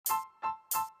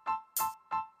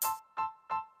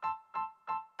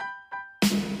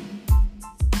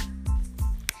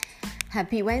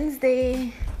Happy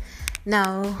Wednesday!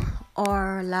 Now,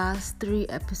 our last 3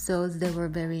 episodes, they were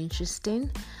very interesting.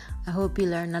 I hope you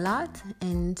learned a lot.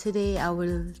 And today I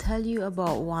will tell you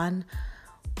about one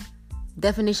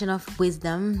definition of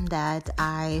wisdom that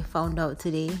I found out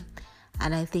today.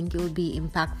 And I think it will be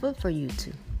impactful for you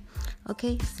too.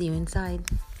 Okay, see you inside.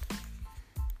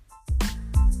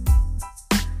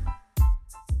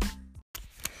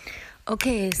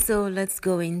 Okay, so let's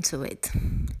go into it.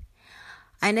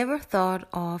 I never thought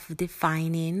of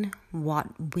defining what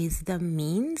wisdom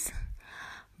means,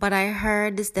 but I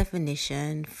heard this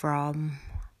definition from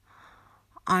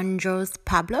Andros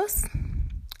Pablos.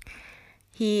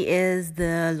 He is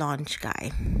the launch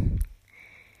guy.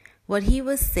 What he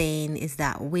was saying is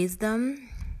that wisdom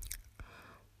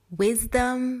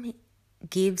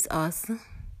gives us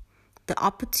the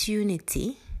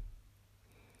opportunity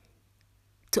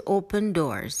to open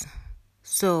doors.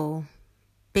 So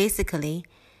basically,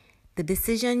 the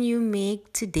decision you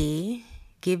make today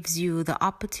gives you the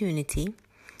opportunity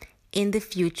in the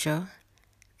future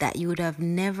that you would have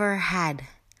never had,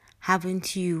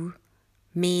 haven't you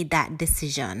made that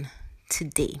decision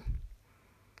today.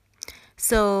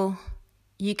 So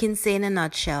you can say in a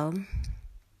nutshell,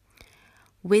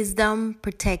 wisdom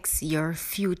protects your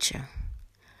future.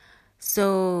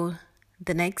 So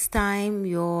the next time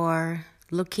you're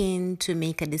looking to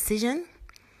make a decision,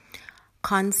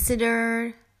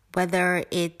 consider whether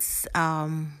it's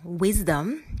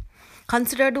wisdom.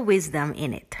 Consider the wisdom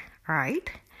in it,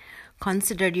 right?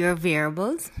 Consider your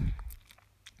variables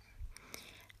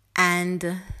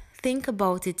and think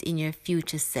about it in your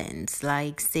future sense,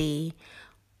 like say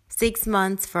 6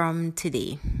 months from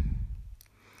today.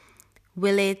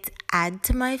 Will it add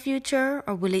to my future,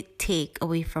 or will it take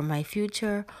away from my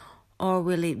future, or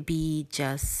will it be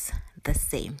just the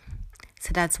same?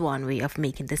 So that's one way of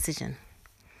making decision.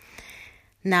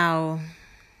 Now,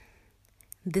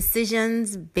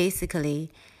 decisions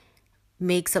basically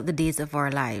makes up the days of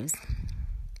our lives.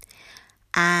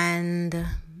 And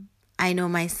I know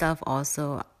myself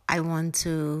also, I want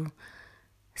to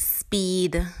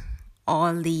speed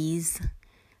all these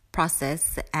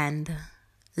process and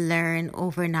learn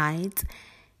overnight,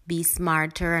 be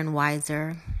smarter and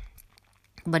wiser.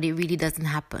 But it really doesn't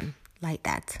happen like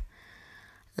that.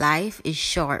 Life is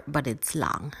short, but it's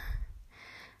long.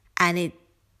 And it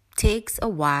takes a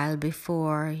while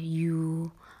before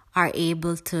you are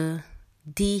able to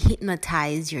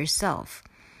dehypnotize yourself.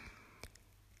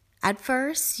 At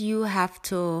first, you have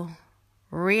to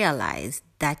realize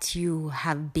that you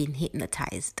have been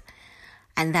hypnotized.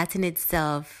 And that in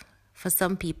itself, for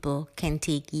some people, can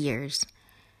take years,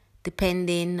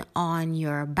 depending on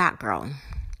your background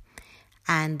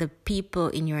and the people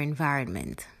in your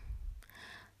environment.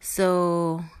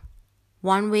 So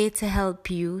one way to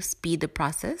help you speed the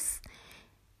process,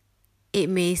 it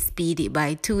may speed it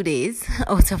by 2 days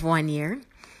out of 1 year,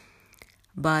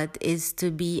 but is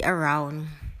to be around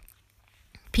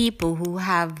people who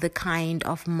have the kind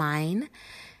of mind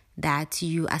that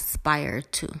you aspire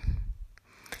to.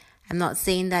 I'm not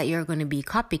saying that you're going to be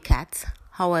copycats.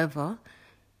 However,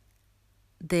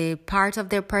 the part of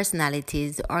their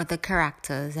personalities or the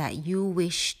characters that you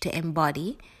wish to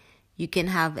embody, you can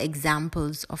have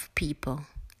examples of people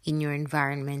in your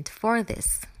environment for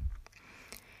this.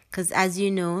 Because as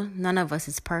you know, none of us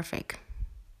is perfect.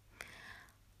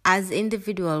 As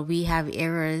individuals, we have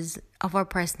areas of our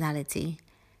personality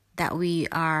that we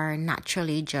are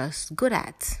naturally just good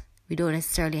at. We don't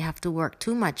necessarily have to work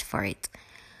too much for it.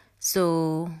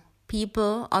 So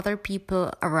other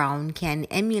people around can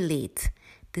emulate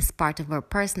this part of our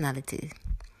personality.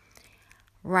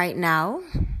 Right now,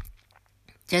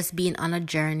 just being on a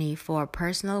journey for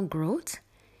personal growth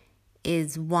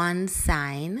is one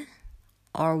sign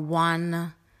or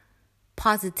one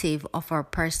positive of our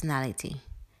personality.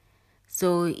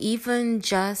 So even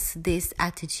just this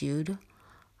attitude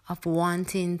of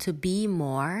wanting to be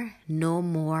more, know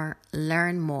more,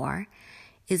 learn more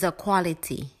is a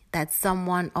quality that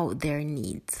someone out there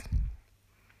needs.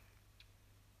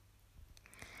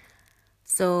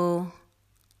 So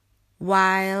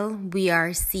while we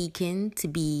are seeking to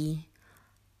be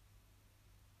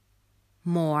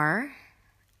more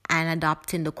and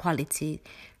adopting the quality,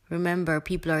 remember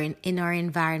people are in our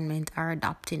environment are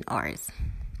adopting ours.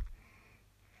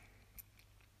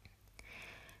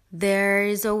 There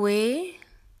is a way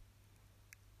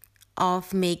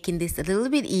of making this a little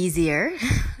bit easier.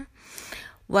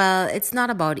 Well, it's not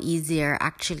about easier.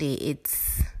 Actually,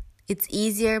 it's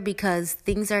easier because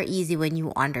things are easy when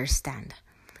you understand.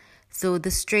 So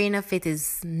the strain of it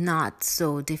is not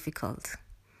so difficult.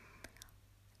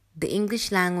 The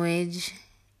English language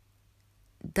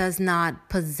does not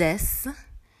possess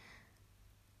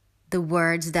the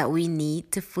words that we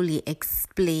need to fully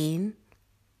explain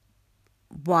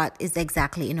what is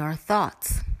exactly in our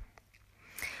thoughts.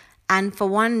 And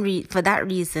for that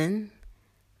reason,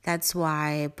 that's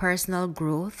why personal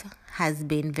growth has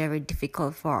been very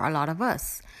difficult for a lot of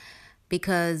us,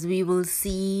 because we will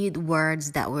see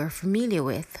words that we're familiar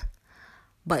with,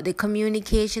 but the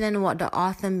communication and what the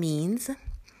author means,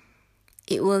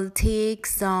 it will take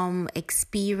some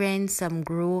experience, some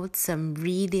growth, some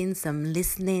reading, some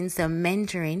listening, some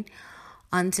mentoring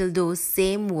until those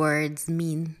same words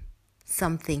mean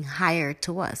something higher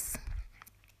to us.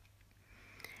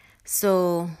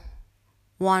 So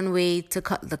one way to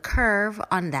cut the curve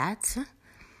on that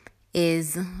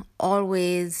is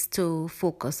always to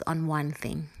focus on one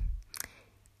thing.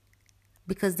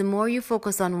 Because the more you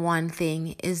focus on one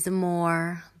thing is the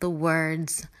more the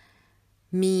words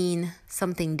mean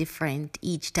something different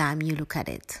each time you look at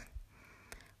it.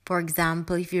 For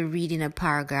example, if you're reading a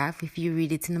paragraph, if you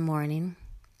read it in the morning,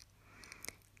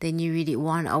 then you read it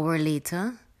 1 hour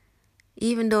later,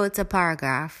 even though it's a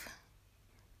paragraph,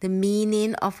 the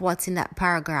meaning of what's in that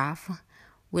paragraph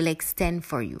will extend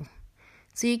for you.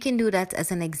 So you can do that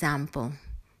as an example,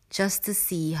 just to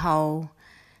see how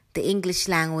the English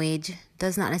language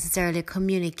does not necessarily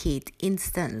communicate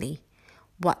instantly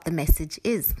what the message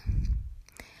is.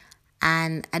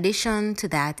 And addition to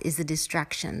that is the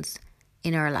distractions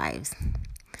in our lives.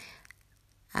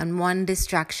 And one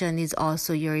distraction is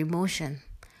also your emotion.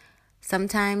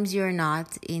 Sometimes you're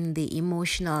not in the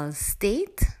emotional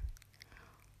state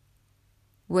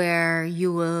where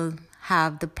you will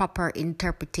have the proper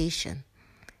interpretation.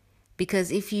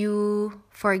 Because if you,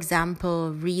 for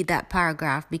example, read that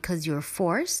paragraph because you're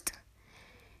forced,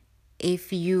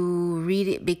 if you read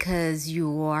it because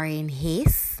you are in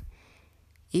haste,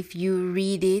 if you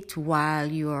read it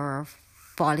while you're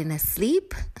falling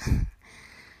asleep,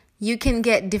 you can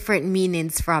get different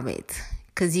meanings from it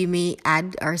because you may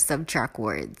add or subtract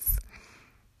words.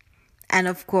 And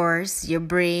of course, your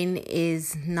brain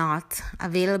is not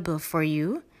available for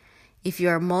you if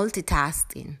you're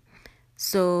multitasking.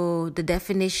 So the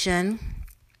definition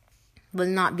will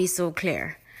not be so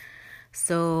clear.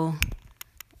 So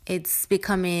it's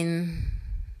becoming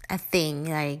a thing,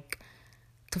 like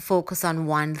to focus on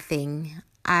one thing.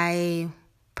 I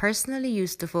personally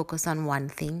used to focus on one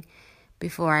thing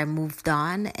before I moved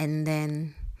on, and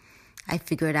then I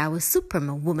figured I was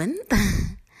Superwoman.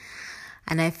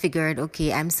 And I figured,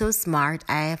 okay, I'm so smart.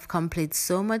 I have completed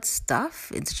so much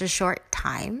stuff in such a short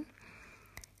time.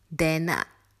 Then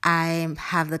I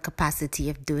have the capacity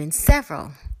of doing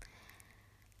several.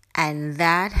 And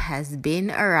that has been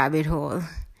a rabbit hole.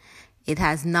 It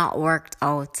has not worked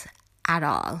out at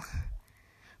all.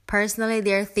 Personally,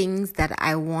 there are things that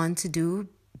I want to do,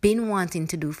 been wanting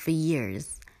to do for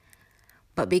years.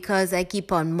 But because I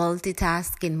keep on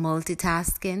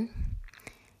multitasking,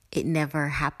 it never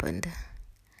happened.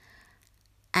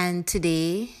 And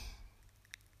today,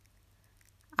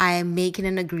 I am making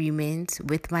an agreement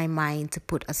with my mind to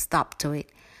put a stop to it.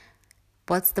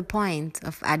 What's the point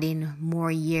of adding more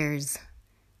years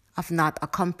of not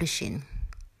accomplishing?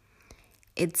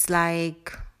 It's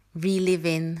like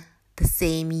reliving the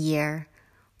same year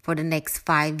for the next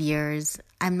 5 years.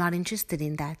 I'm not interested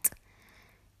in that.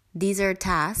 These are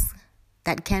tasks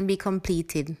that can be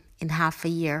completed in half a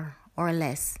year or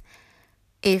less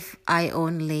if I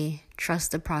only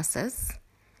trust the process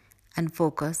and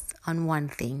focus on one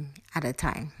thing at a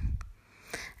time.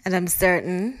 And I'm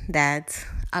certain that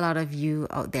a lot of you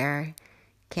out there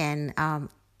can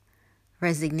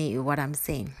resonate with what I'm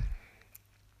saying.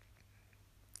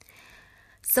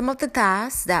 Some of the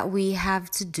tasks that we have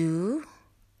to do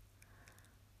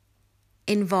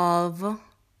involve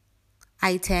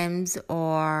items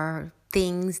or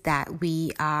things that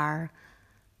we are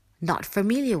not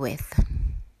familiar with.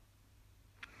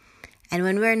 And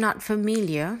when we're not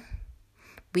familiar,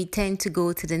 we tend to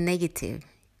go to the negative.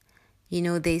 You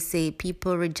know, they say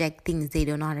people reject things they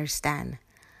don't understand.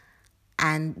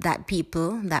 And that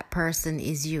person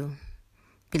is you.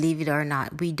 Believe it or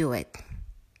not, we do it.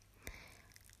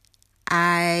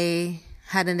 I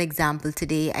had an example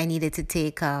today. I needed to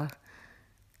take a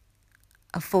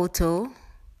photo,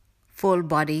 full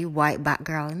body, white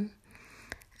background.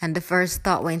 And the first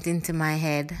thought went into my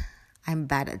head, I'm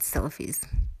bad at selfies.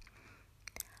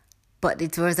 But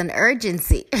it was an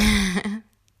urgency.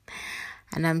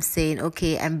 And I'm saying,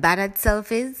 okay, I'm bad at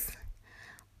selfies,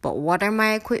 but what are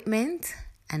my equipment?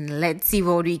 And let's see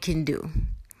what we can do.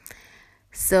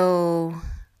 So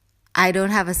I don't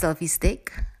have a selfie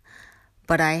stick,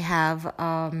 but I have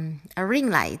a ring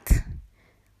light.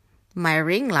 My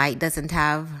ring light doesn't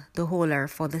have the holder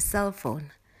for the cell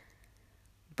phone.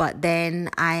 But then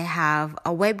I have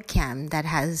a webcam that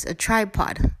has a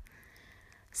tripod.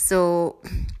 So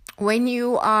when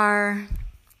you are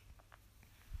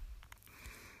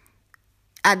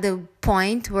at the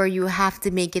point where you have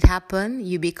to make it happen,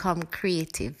 you become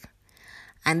creative.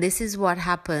 And this is what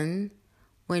happens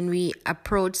when we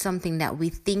approach something that we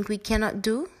think we cannot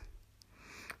do.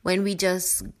 When we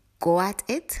just go at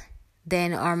it,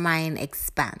 then our mind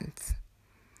expands.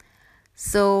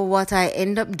 So what I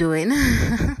end up doing,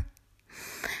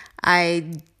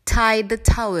 I tied the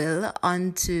towel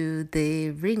onto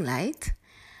the ring light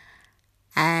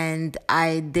and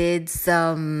I did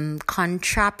some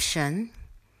contraption.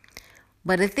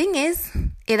 But the thing is,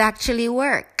 it actually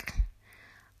worked.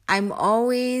 I'm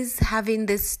always having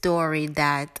this story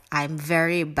that I'm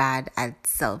very bad at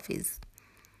selfies.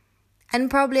 And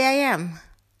probably I am.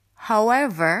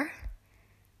 However,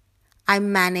 I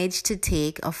managed to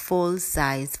take a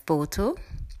full-size photo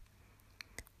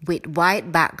with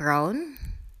white background,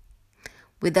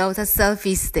 without a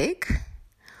selfie stick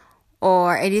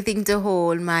or anything to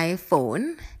hold my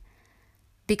phone,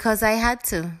 because I had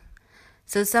to.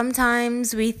 So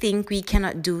sometimes we think we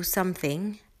cannot do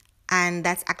something, and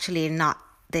that's actually not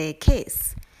the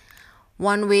case.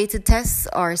 One way to test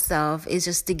ourselves is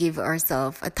just to give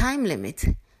ourselves a time limit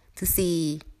to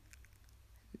see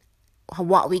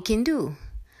what we can do.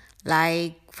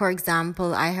 Like, for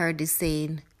example, I heard this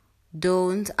saying,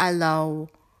 don't allow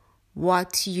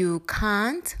what you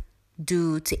can't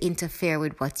do to interfere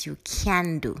with what you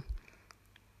can do.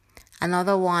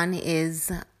 Another one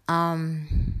is,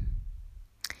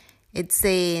 it's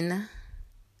saying,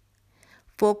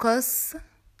 focus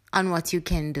on what you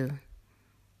can do.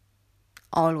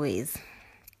 Always.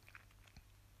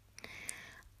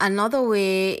 Another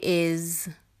way is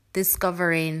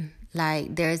discovering,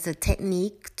 like, there's a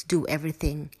technique to do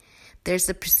everything. There's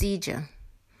a procedure.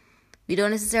 We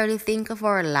don't necessarily think of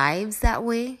our lives that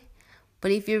way,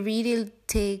 but if you really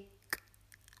take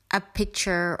a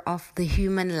picture of the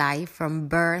human life from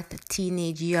birth,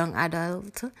 teenage, young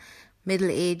adult, middle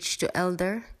age to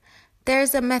elder,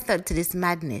 there's a method to this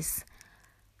madness.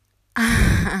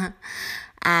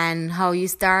 And how you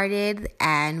started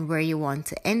and where you want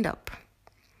to end up.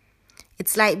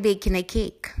 It's like baking a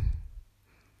cake.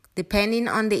 Depending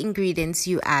on the ingredients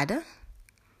you add,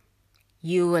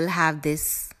 you will have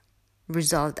this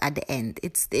result at the end.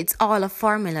 It's all a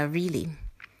formula, really.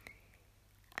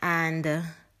 And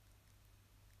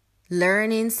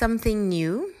learning something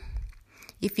new,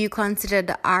 if you consider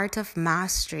the art of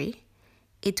mastery,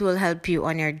 it will help you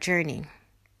on your journey.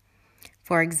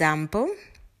 For example,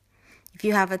 if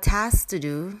you have a task to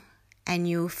do and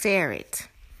you fear it,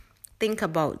 think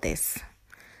about this.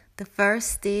 The first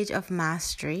stage of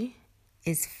mastery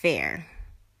is fear.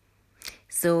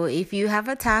 So if you have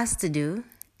a task to do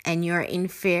and you're in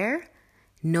fear,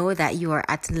 know that you are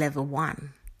at level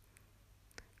 1.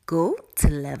 Go to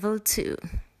level 2.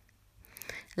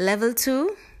 Level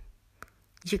 2,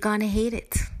 you're going to hate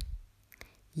it.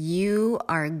 You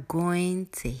are going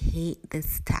to hate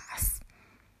this task.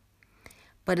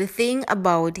 But the thing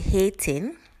about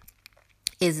hating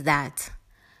is that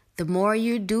the more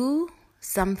you do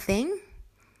something,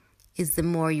 is the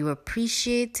more you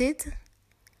appreciate it,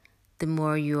 the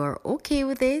more you are okay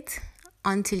with it,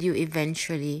 until you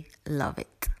eventually love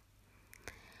it.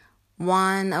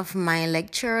 One of my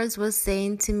lecturers was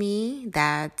saying to me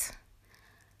that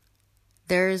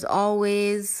there's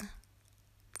always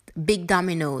big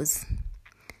dominoes.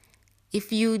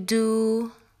 If you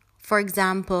do, for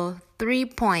example, 3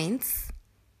 points,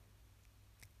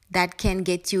 that can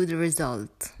get you the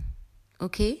result.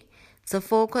 Okay? So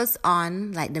focus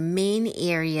on like the main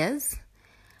areas,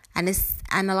 and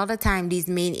a lot of time these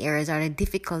main areas are the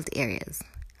difficult areas.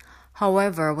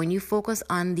 However, when you focus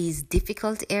on these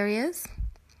difficult areas,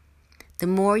 the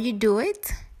more you do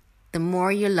it, the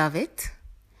more you love it.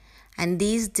 And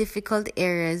these difficult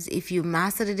areas, if you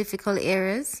master the difficult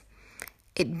areas,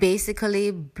 it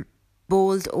basically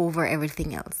bowls over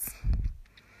everything else.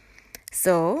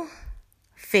 So,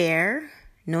 fear.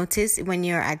 Notice when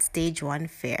you're at stage 1,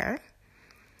 fear.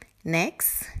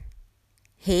 Next,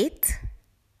 hate.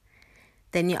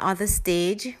 Then your other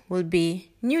stage will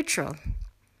be neutral.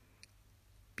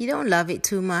 You don't love it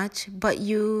too much, but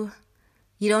you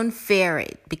don't fear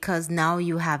it because now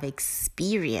you have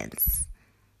experience,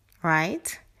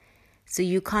 right? So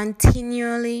you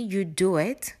do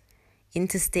it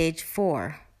into stage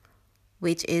 4,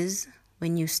 which is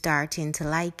when you starting to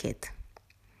like it.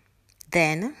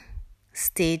 Then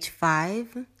stage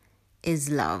 5 is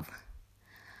love.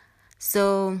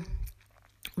 So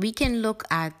we can look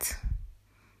at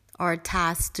our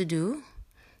tasks to do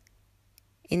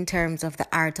in terms of the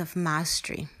art of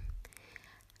mastery.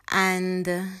 And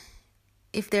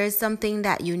if there's something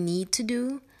that you need to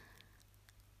do,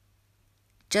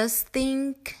 just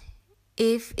think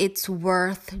if it's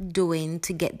worth doing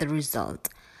to get the result.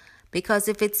 Because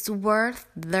if it's worth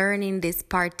learning this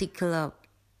particular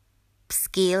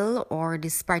skill or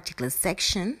this particular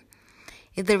section,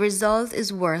 if the result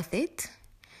is worth it,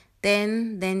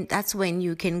 then that's when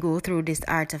you can go through this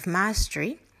art of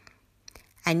mastery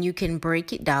and you can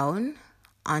break it down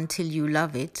until you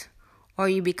love it or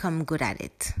you become good at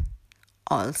it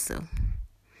also.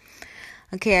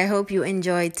 Okay, I hope you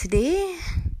enjoyed today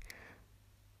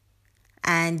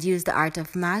and use the art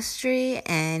of mastery.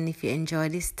 And if you enjoy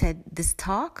this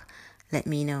talk, let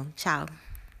me know. Ciao.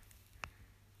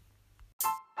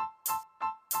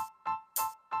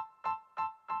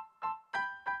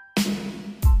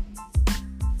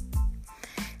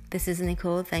 This is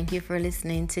Nicole. Thank you for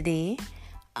listening today.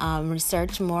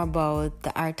 Research more about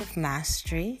the art of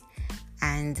mastery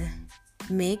and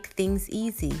make things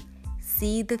easy.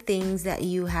 See the things that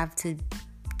you have to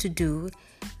do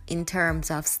in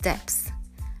terms of steps,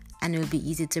 and it will be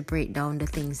easy to break down the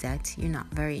things that you're not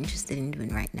very interested in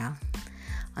doing right now.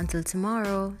 Until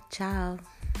tomorrow, ciao.